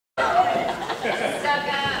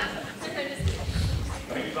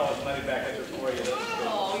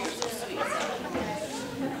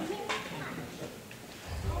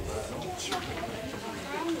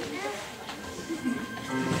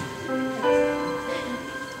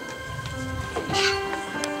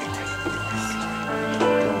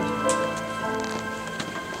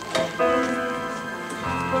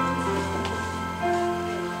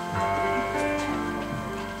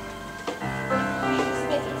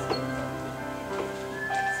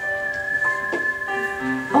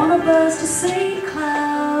bus to St.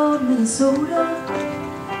 Cloud, Minnesota.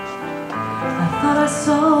 I thought I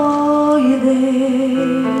saw you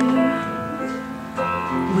there,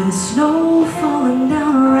 with the snow falling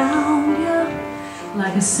down around you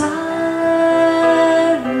like a silent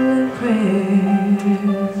prayer.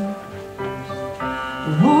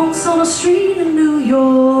 Once on a street in New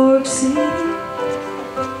York City,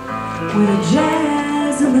 with the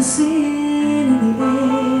jazz and the sin in the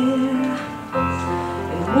air.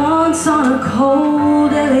 And once on a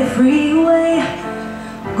cold LA freeway,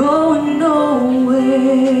 going nowhere.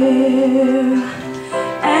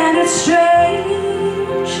 And it's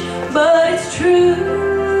strange, but it's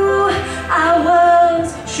true, I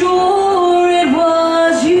was sure it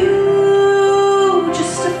was you,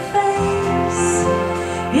 just a face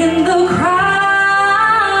in the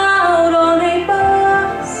crowd on a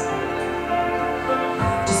bus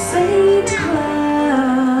to St. Cloud.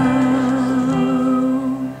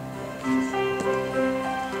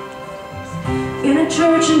 In a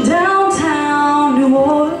church in downtown New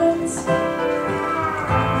Orleans,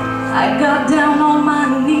 I got down on my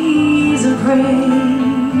knees and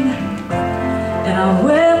prayed, and I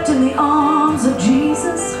wept in the arms of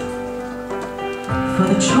Jesus for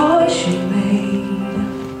the choice you made.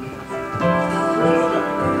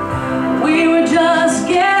 We were just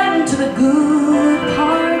getting to the good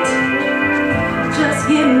part, just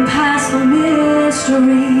getting past the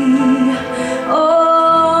mystery.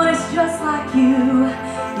 Oh, it's just like you,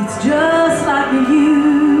 it's just like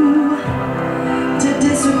you to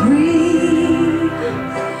disagree.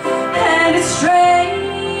 And it's strange,